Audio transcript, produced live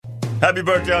Happy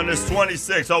birthday on this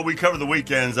 26th. Oh, we cover the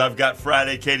weekends. I've got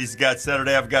Friday. Katie's got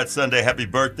Saturday. I've got Sunday. Happy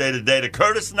birthday today to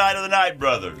Curtis Knight of the Knight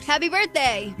Brothers. Happy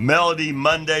birthday. Melody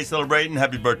Monday celebrating.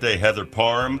 Happy birthday, Heather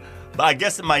Parham. I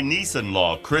guess my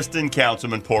niece-in-law, Kristen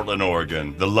Councilman, Portland,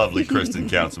 Oregon. The lovely Kristen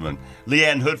Councilman.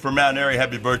 Leanne Hood from Mount Airy.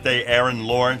 Happy birthday. Aaron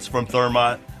Lawrence from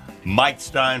Thurmont. Mike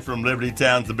Stein from Liberty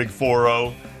Towns, the Big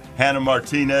 4-0. Hannah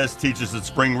Martinez teaches at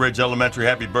Spring Ridge Elementary.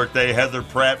 Happy birthday. Heather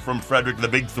Pratt from Frederick, the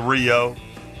Big 3-0.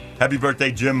 Happy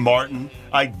birthday, Jim Martin.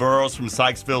 Ike Burrows from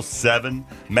Sykesville, 7.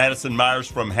 Madison Myers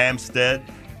from Hampstead.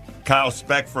 Kyle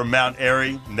Speck from Mount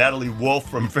Airy. Natalie Wolf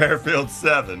from Fairfield,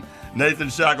 7. Nathan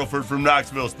Shackelford from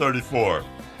Knoxville, 34.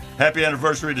 Happy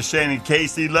anniversary to Shane and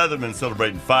Casey Leatherman,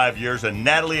 celebrating 5 years. And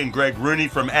Natalie and Greg Rooney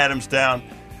from Adamstown.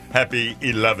 Happy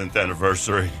 11th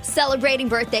anniversary. Celebrating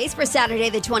birthdays for Saturday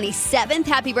the 27th.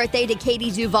 Happy birthday to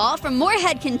Katie Duvall from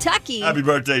Moorhead, Kentucky. Happy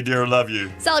birthday, dear. Love you.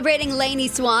 Celebrating Lainey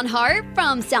Swanhart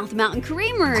from South Mountain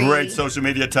Creamery. Great social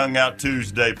media tongue out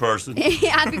Tuesday person.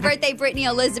 Happy birthday, Brittany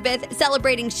Elizabeth.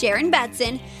 Celebrating Sharon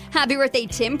Betson. Happy birthday,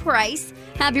 Tim Price.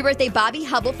 Happy birthday, Bobby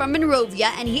Hubble from Monrovia.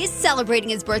 And he's celebrating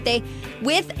his birthday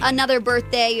with another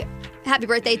birthday. Happy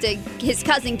birthday to his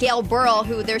cousin, Gail Burrell,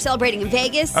 who they're celebrating in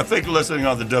Vegas. I think listening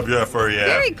on the WFRE app.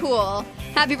 Very cool.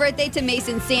 Happy birthday to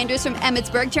Mason Sanders from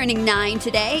Emmitsburg, turning 9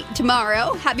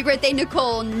 tomorrow. Happy birthday,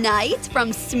 Nicole Knight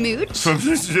from Smooch. From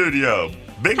the studio.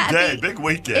 Big day, big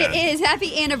weekend. It is.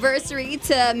 Happy anniversary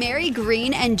to Mary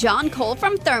Green and John Cole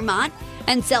from Thurmont.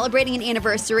 And celebrating an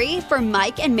anniversary for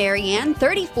Mike and Marianne,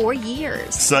 34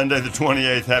 years. Sunday the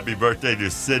 28th, happy birthday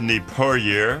to Sydney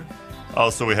Puryear.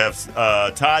 Also, we have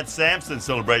Todd Sampson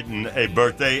celebrating a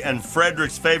birthday, and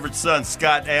Frederick's favorite son,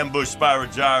 Scott Ambush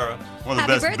Spirajara, one of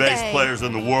the best bass players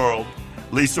in the world.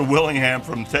 Lisa Willingham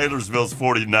from Taylorsville's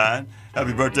 49.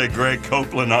 Happy birthday, Greg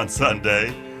Copeland on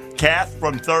Sunday. Kath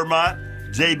from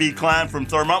Thurmont. J.B. Klein from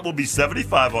Thurmont will be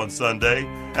 75 on Sunday.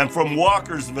 And from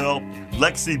Walkersville,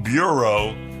 Lexi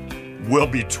Bureau will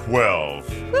be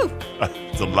 12. Woo.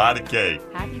 It's a lot of cake.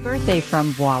 Happy birthday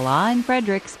from Voila in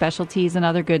Frederick, specialties and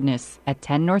other goodness at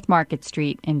 10 North Market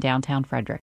Street in downtown Frederick.